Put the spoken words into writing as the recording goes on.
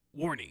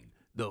Warning,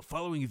 the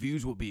following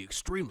views will be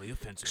extremely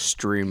offensive.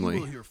 Extremely.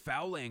 You will hear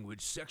foul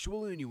language,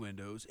 sexual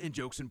innuendos, and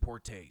jokes in poor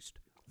taste.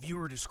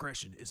 Viewer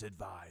discretion is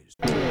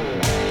advised.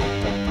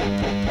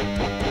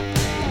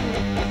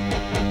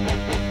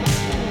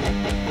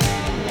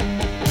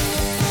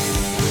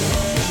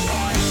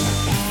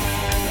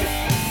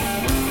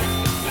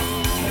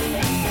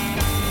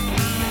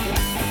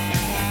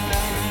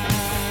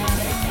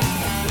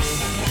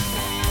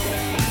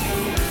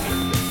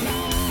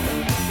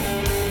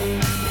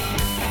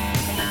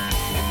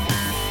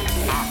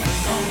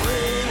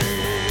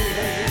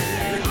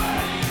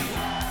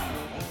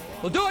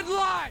 We'll do it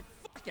live!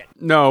 Fuck it!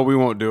 No, we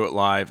won't do it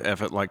live,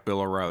 F it, like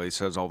Bill O'Reilly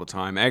says all the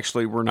time.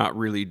 Actually, we're not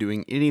really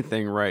doing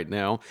anything right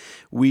now.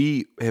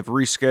 We have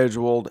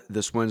rescheduled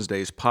this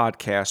Wednesday's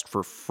podcast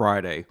for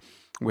Friday.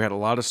 We had a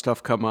lot of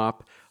stuff come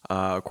up.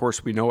 Of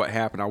course, we know what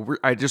happened.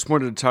 I just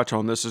wanted to touch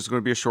on this. It's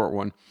going to be a short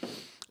one.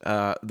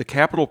 The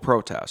Capitol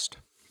protest.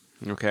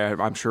 Okay,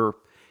 I'm sure,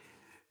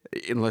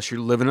 unless you're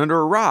living under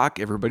a rock,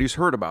 everybody's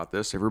heard about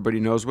this.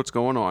 Everybody knows what's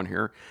going on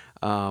here.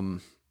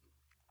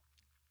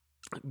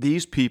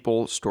 These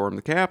people stormed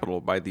the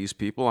Capitol. By these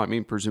people, I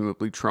mean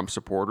presumably Trump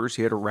supporters.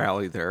 He had a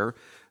rally there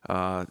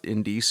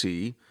in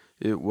D.C.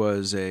 It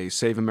was a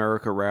Save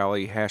America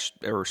rally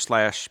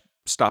slash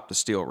Stop the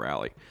Steal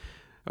rally.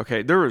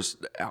 Okay,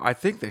 I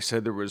think they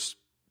said there was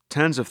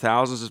tens of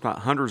thousands, if not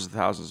hundreds of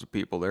thousands of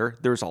people there.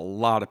 There's a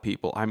lot of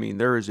people. I mean,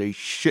 there is a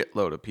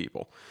shitload of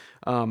people.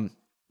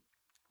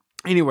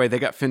 Anyway, they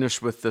got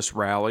finished with this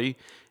rally,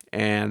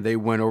 and they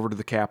went over to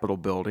the Capitol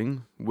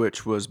building,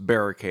 which was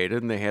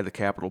barricaded, and they had the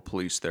Capitol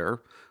Police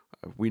there.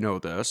 We know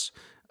this.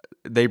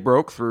 They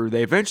broke through.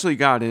 They eventually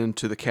got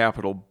into the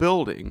Capitol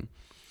building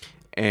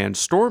and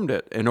stormed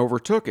it and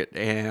overtook it.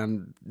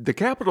 And the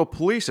Capitol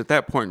Police at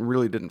that point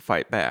really didn't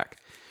fight back.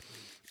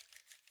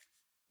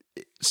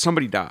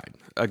 Somebody died.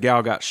 A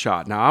gal got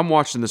shot. Now, I'm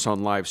watching this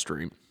on live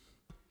stream.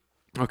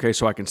 Okay,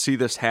 so I can see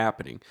this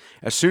happening.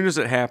 As soon as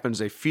it happens,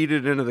 they feed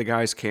it into the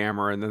guy's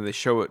camera, and then they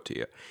show it to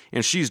you.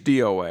 And she's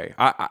DOA.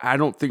 I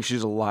don't think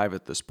she's alive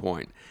at this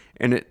point.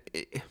 And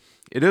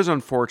it is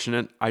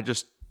unfortunate.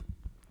 Let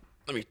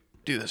me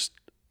do this.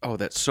 Oh,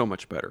 that's so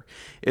much better.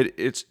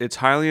 It's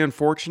highly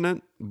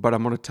unfortunate, but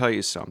I'm going to tell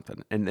you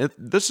something. And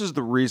this is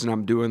the reason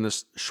I'm doing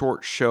this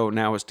short show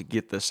now, is to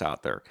get this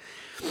out there.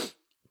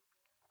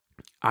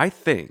 I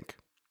think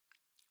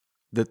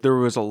that there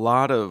was a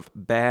lot of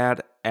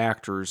bad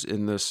actors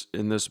in this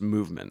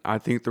movement. I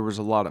think there was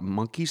a lot of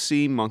monkey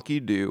see,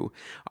 monkey do.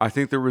 I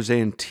think there was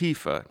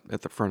Antifa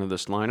at the front of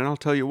this line, and I'll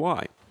tell you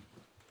why.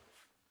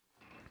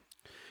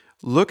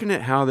 Looking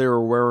at how they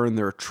were wearing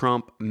their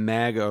Trump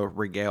MAGA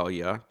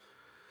regalia,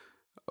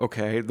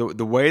 okay,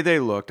 the way they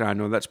looked, I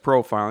know that's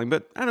profiling,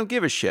 but I don't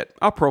give a shit.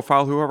 I'll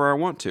profile whoever I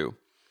want to.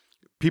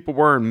 People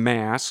wearing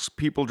masks,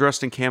 people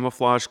dressed in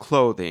camouflage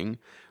clothing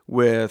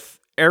with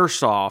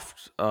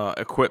airsoft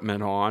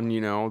equipment on,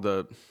 you know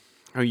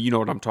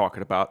what I'm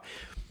talking about.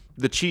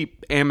 The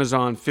cheap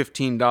Amazon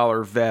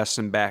 $15 vests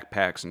and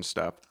backpacks and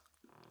stuff.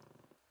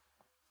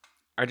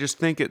 I just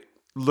think it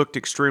looked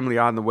extremely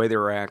odd in the way they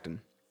were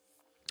acting.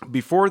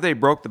 Before they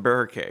broke the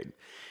barricade,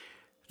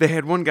 they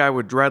had one guy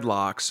with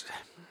dreadlocks.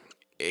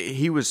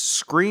 He was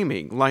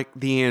screaming like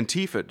the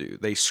Antifa do.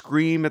 They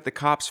scream at the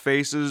cops'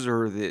 faces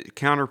or the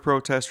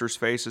counter-protesters'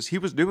 faces. He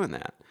was doing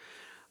that.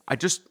 I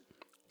just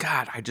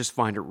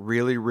find it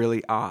really,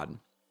 really odd.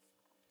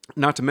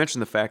 Not to mention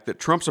the fact that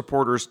Trump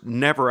supporters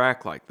never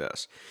act like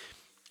this.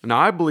 Now,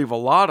 I believe a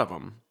lot of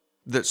them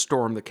that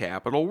stormed the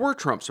Capitol were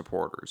Trump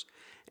supporters.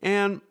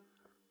 And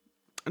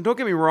don't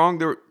get me wrong,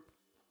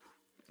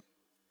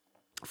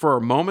 for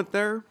a moment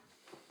there,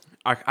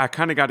 I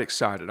kind of got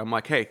excited. I'm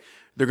like, hey,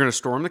 they're going to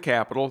storm the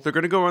Capitol. They're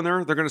going to go in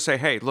there. They're going to say,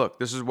 hey, look,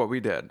 this is what we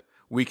did.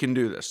 We can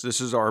do this.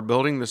 This is our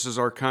building. This is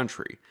our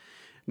country.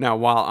 Now,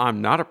 while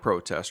I'm not a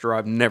protester,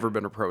 I've never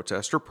been a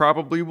protester,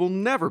 probably will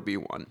never be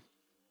one.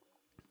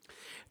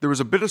 There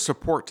was a bit of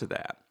support to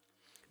that.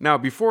 Now,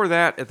 before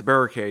that, at the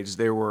barricades,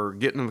 they were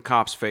getting in the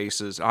cops'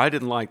 faces. I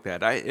didn't like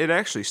that. It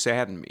actually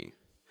saddened me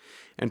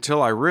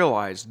until I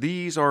realized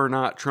these are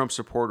not Trump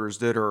supporters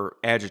that are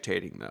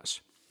agitating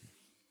this.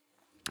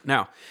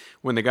 Now,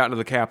 when they got into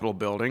the Capitol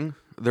building,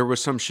 there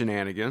was some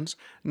shenanigans.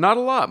 Not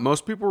a lot.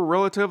 Most people were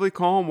relatively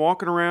calm,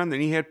 walking around.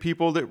 Then you had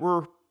people that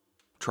were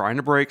trying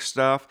to break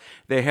stuff.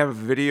 They have a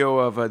video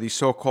of the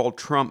so-called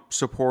Trump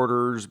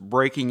supporters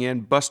breaking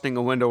in, busting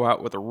a window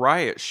out with a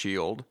riot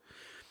shield.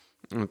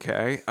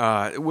 Okay,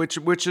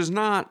 which is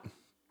not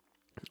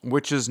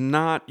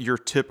your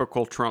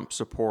typical Trump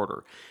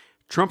supporter.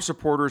 Trump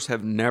supporters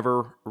have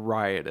never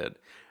rioted.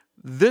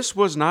 This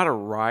was not a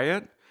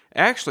riot.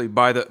 Actually,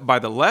 by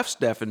the left's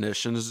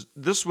definitions,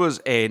 this was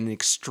an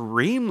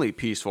extremely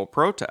peaceful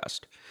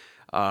protest.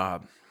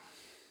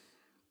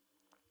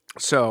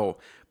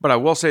 But I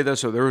will say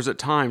this, so there was at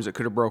times it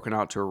could have broken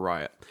out to a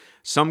riot.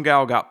 Some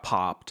gal got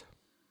popped.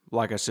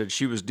 Like I said,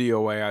 she was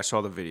DOA. I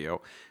saw the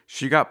video.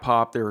 She got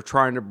popped. They were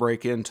trying to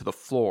break into the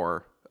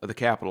floor of the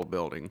Capitol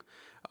building.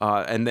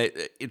 And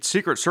it's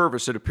Secret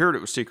Service. It appeared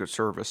it was Secret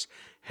Service.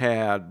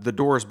 had the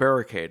doors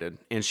barricaded,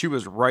 and she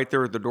was right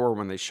there at the door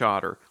when they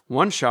shot her.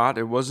 One shot,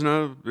 it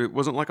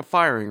wasn't like a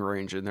firing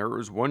range in there. It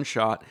was one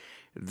shot.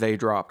 They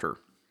dropped her.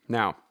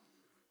 Now,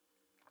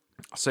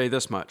 I'll say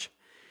this much.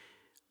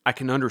 I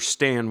can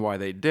understand why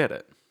they did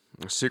it.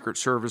 The Secret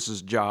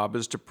Service's job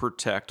is to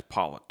protect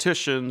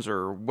politicians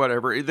or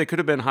whatever. They could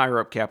have been higher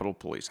up Capitol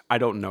Police. I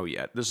don't know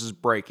yet. This is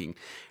breaking.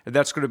 And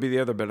that's going to be the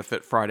other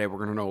benefit Friday. We're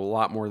going to know a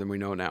lot more than we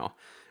know now.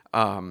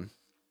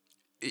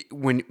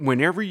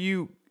 Whenever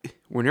you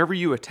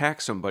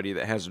attack somebody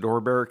that has a door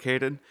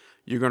barricaded,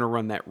 you're going to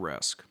run that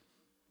risk.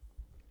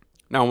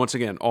 Now, once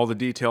again, all the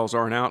details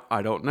aren't out.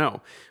 I don't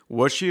know.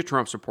 Was she a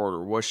Trump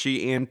supporter? Was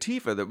she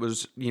Antifa that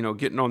was,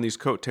 getting on these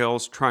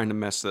coattails trying to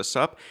mess this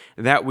up?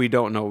 That we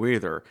don't know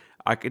either.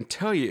 I can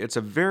tell you it's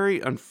a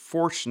very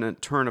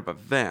unfortunate turn of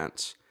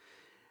events.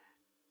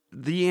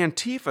 The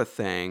Antifa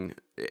thing,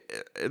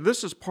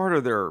 this is part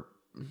of their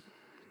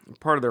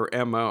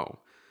MO.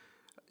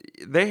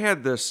 They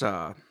had this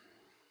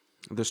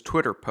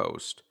Twitter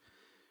post,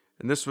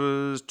 and this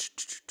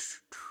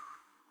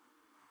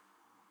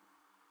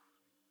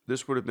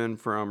would have been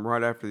from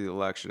right after the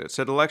election. It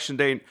said election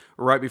day,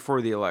 right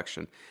before the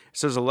election. It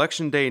says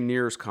election day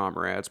nears,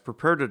 comrades.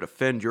 Prepare to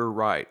defend your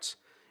rights.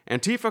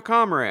 Antifa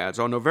comrades,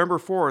 on November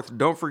 4th,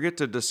 don't forget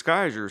to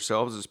disguise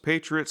yourselves as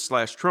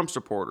patriots/Trump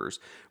supporters.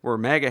 Wear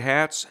MAGA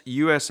hats,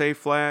 USA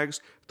flags,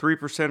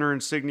 3%er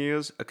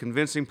insignias. A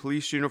convincing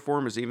police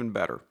uniform is even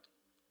better.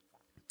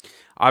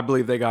 I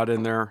believe they got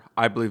in there.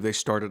 I believe they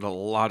started a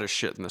lot of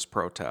shit in this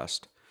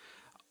protest.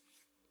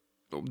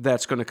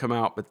 That's going to come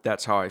out, but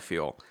that's how I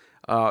feel.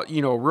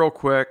 Real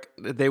quick,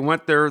 they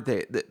went there.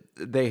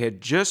 They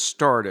had just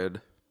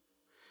started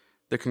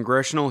the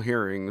congressional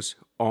hearings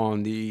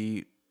on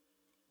the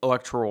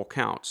electoral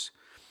counts.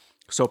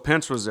 So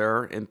Pence was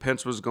there, and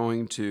Pence was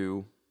going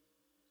to,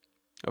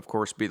 of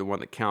course, be the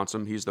one that counts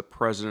them. He's the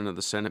president of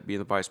the Senate, being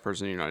the vice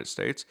president of the United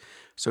States.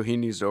 So he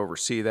needs to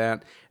oversee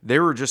that. They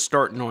were just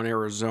starting on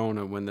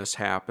Arizona when this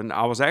happened.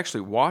 I was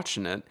actually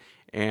watching it,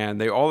 and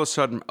they all of a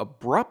sudden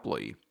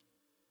abruptly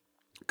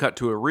cut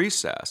to a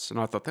recess. And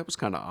I thought that was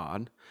kind of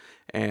odd.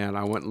 And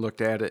I went and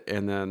looked at it,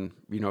 and then,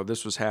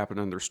 this was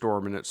happening. They're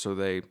storming it. So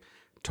they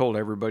told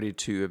everybody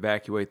to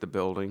evacuate the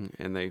building,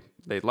 and they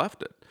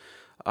left it.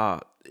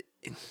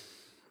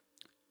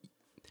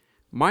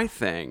 My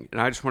thing, and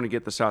I just want to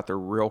get this out there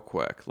real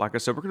quick. Like I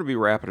said, we're going to be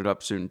wrapping it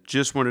up soon.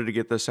 Just wanted to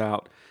get this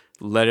out,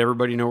 let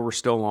everybody know we're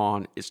still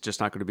on. It's just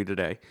not going to be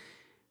today.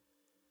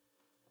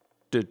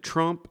 Did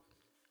Trump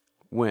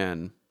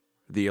win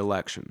the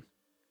election?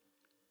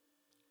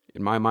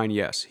 In my mind,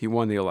 yes, he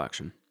won the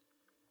election.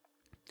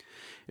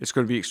 It's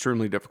going to be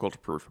extremely difficult to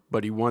prove,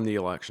 but he won the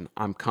election.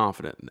 I'm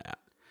confident in that.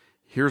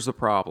 Here's the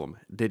problem.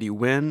 Did he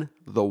win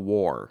the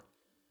war?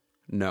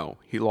 No,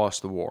 he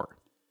lost the war.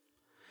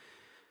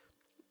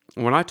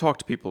 When I talk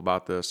to people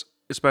about this,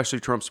 especially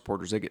Trump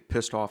supporters, they get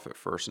pissed off at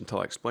first until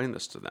I explain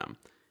this to them.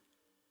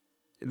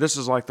 This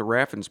is like the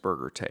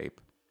Raffensperger tape.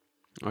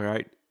 All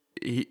right?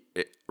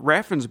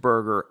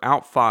 Raffensperger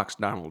outfoxed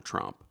Donald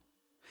Trump.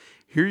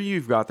 Here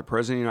you've got the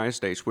President of the United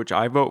States, which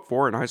I vote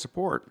for and I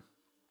support,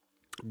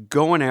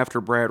 going after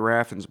Brad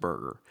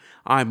Raffensperger.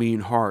 I mean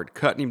hard,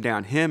 cutting him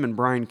down. Him and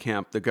Brian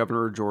Kemp, the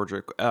governor of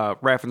Georgia.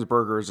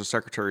 Raffensperger is the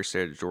Secretary of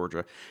State of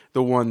Georgia,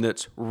 the one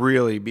that's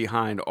really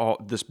behind all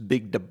this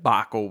big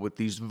debacle with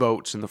these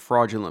votes and the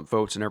fraudulent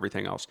votes and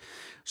everything else.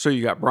 So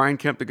you got Brian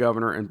Kemp, the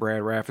governor, and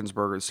Brad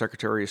Raffensperger, the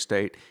Secretary of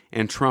State,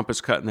 and Trump is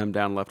cutting them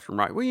down left and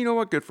right. Well, you know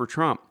what? Good for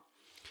Trump.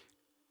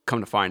 Come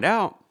to find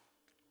out,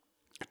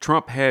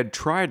 Trump had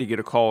tried to get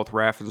a call with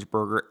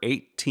Raffensperger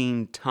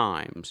 18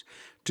 times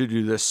to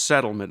do this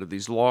settlement of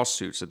these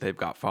lawsuits that they've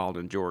got filed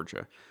in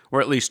Georgia, or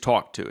at least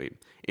talk to him.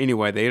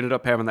 Anyway, they ended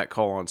up having that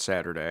call on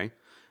Saturday.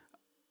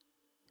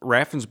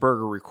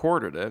 Raffensperger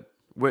recorded it,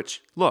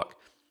 which, look,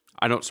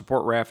 I don't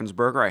support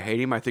Raffensperger. I hate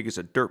him. I think he's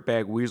a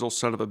dirtbag weasel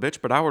son of a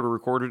bitch, but I would have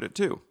recorded it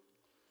too.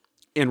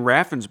 In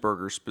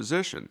Raffensperger's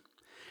position.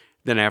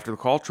 Then after the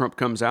call, Trump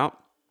comes out,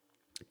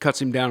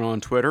 cuts him down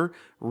on Twitter.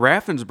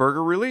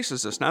 Raffensperger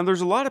releases this. Now, there's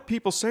a lot of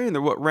people saying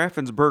that what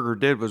Raffensperger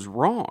did was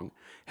wrong.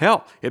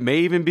 Hell, it may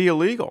even be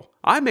illegal.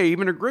 I may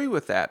even agree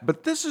with that.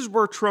 But this is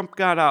where Trump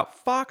got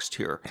outfoxed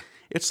here.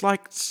 It's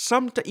like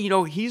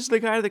he's the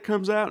guy that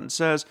comes out and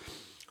says,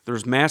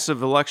 there's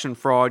massive election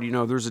fraud,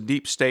 there's a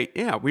deep state.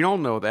 Yeah, we all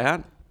know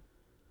that.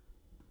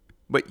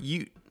 But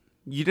you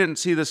didn't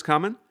see this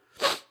coming?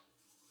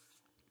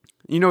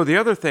 The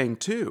other thing,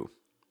 too,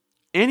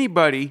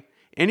 anybody,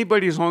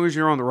 as long as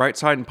you're on the right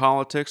side in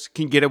politics,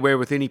 can get away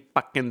with any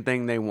fucking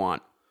thing they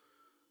want.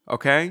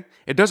 Okay?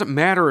 It doesn't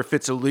matter if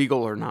it's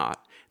illegal or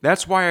not.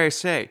 That's why I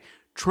say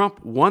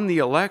Trump won the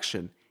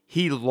election.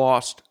 He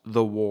lost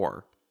the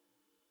war.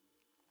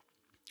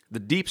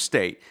 The deep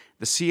state,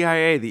 the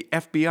CIA, the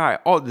FBI,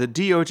 the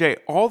DOJ,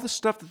 all the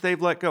stuff that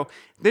they've let go,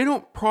 they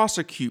don't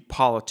prosecute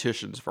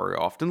politicians very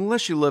often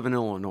unless you live in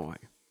Illinois.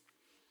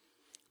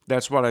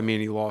 That's what I mean,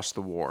 he lost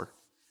the war.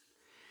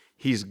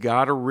 He's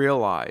got to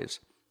realize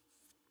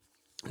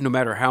no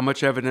matter how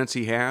much evidence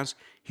he has,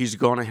 he's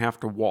going to have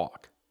to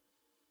walk.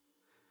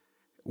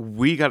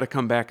 we got to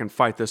come back and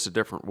fight this a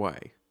different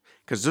way,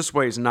 because this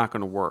way is not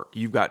going to work.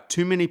 You've got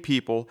too many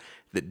people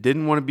that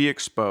didn't want to be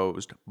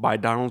exposed by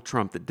Donald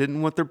Trump, that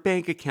didn't want their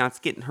bank accounts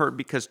getting hurt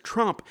because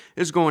Trump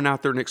is going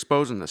out there and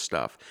exposing this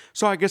stuff.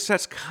 So I guess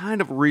that's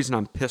kind of a reason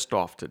I'm pissed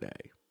off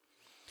today.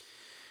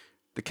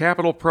 The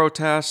Capitol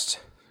protest,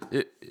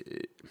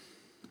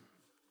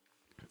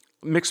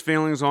 mixed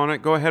feelings on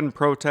it. Go ahead and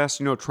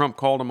protest. Trump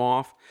called them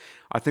off.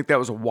 I think that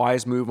was a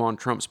wise move on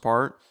Trump's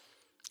part.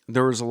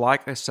 There was,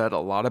 like I said, a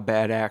lot of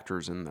bad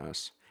actors in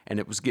this, and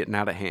it was getting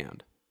out of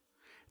hand.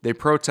 They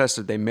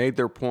protested. They made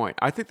their point.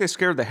 I think they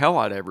scared the hell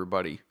out of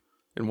everybody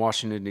in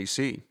Washington,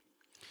 D.C.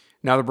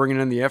 Now they're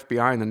bringing in the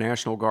FBI and the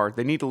National Guard.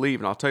 They need to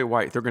leave, and I'll tell you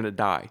why. They're going to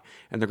die,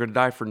 and they're going to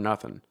die for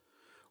nothing.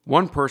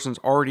 One person's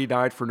already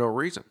died for no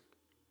reason.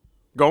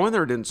 Going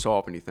there didn't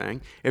solve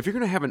anything. If you're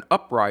going to have an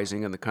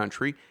uprising in the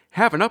country,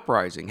 have an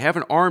uprising. Have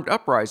an armed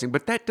uprising,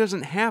 but that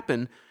doesn't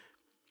happen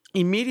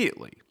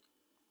immediately.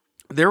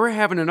 They were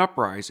having an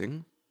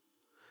uprising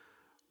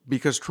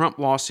because Trump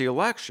lost the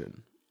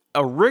election,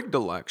 a rigged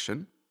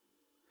election,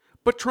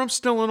 but Trump's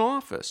still in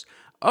office.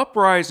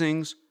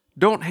 Uprisings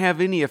don't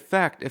have any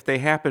effect if they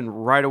happen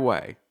right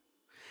away.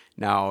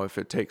 Now, if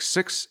it takes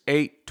 6,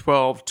 8,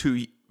 12,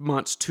 2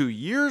 months, 2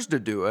 years to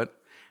do it,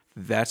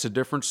 that's a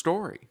different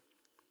story.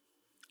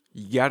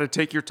 You got to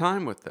take your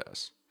time with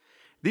this.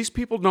 These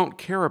people don't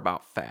care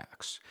about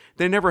facts.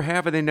 They never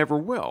have and they never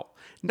will.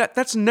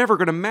 That's never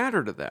going to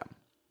matter to them.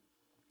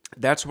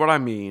 That's what I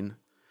mean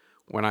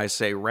when I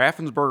say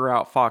Raffensperger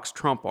outfoxed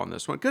Trump on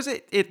this one, because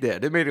it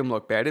did. It made him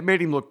look bad. It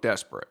made him look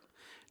desperate.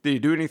 Did he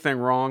do anything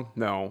wrong?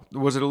 No.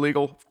 Was it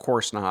illegal? Of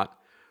course not.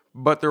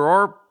 But there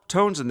are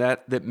tones in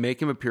that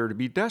make him appear to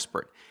be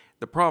desperate.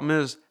 The problem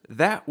is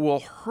that will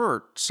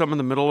hurt some of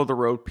the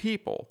middle-of-the-road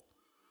people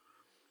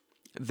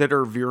that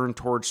are veering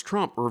towards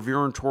Trump or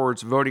veering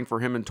towards voting for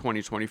him in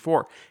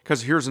 2024.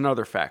 Because here's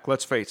another fact.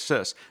 Let's face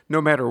this.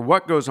 No matter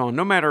what goes on,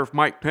 no matter if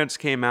Mike Pence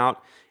came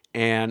out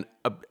and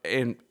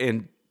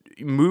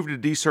moved to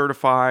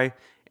decertify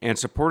and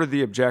supported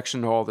the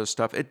objection to all this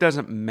stuff, it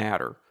doesn't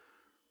matter.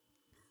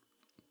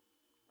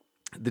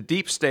 The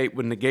deep state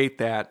would negate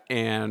that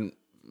and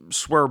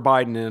swear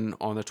Biden in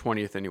on the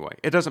 20th anyway.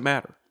 It doesn't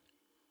matter.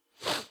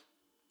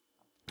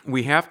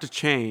 We have to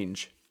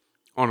change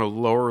on a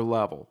lower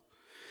level.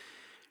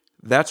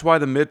 That's why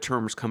the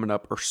midterms coming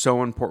up are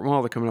so important.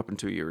 Well, they're coming up in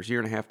 2 years, year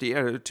and a half, 2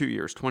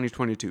 years,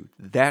 2022.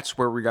 That's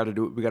where we got to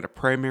do it. We got to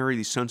primary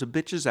these sons of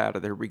bitches out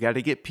of there. We got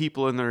to get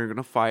people in there who are going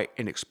to fight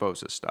and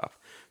expose this stuff.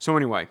 So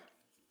anyway,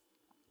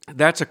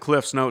 that's a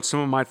Cliff's Note. Some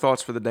of my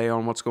thoughts for the day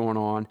on what's going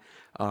on.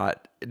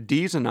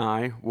 Deez and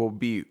I will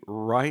be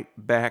right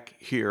back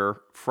here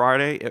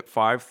Friday at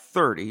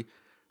 5:30.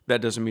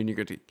 That doesn't mean you're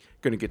going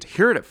to get to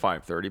hear it at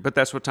 5:30, but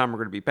that's what time we're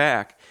going to be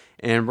back.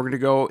 And we're going to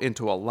go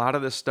into a lot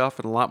of this stuff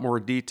in a lot more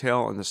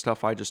detail and the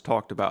stuff I just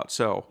talked about.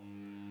 So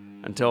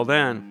until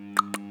then,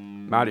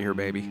 I'm out of here,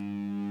 baby.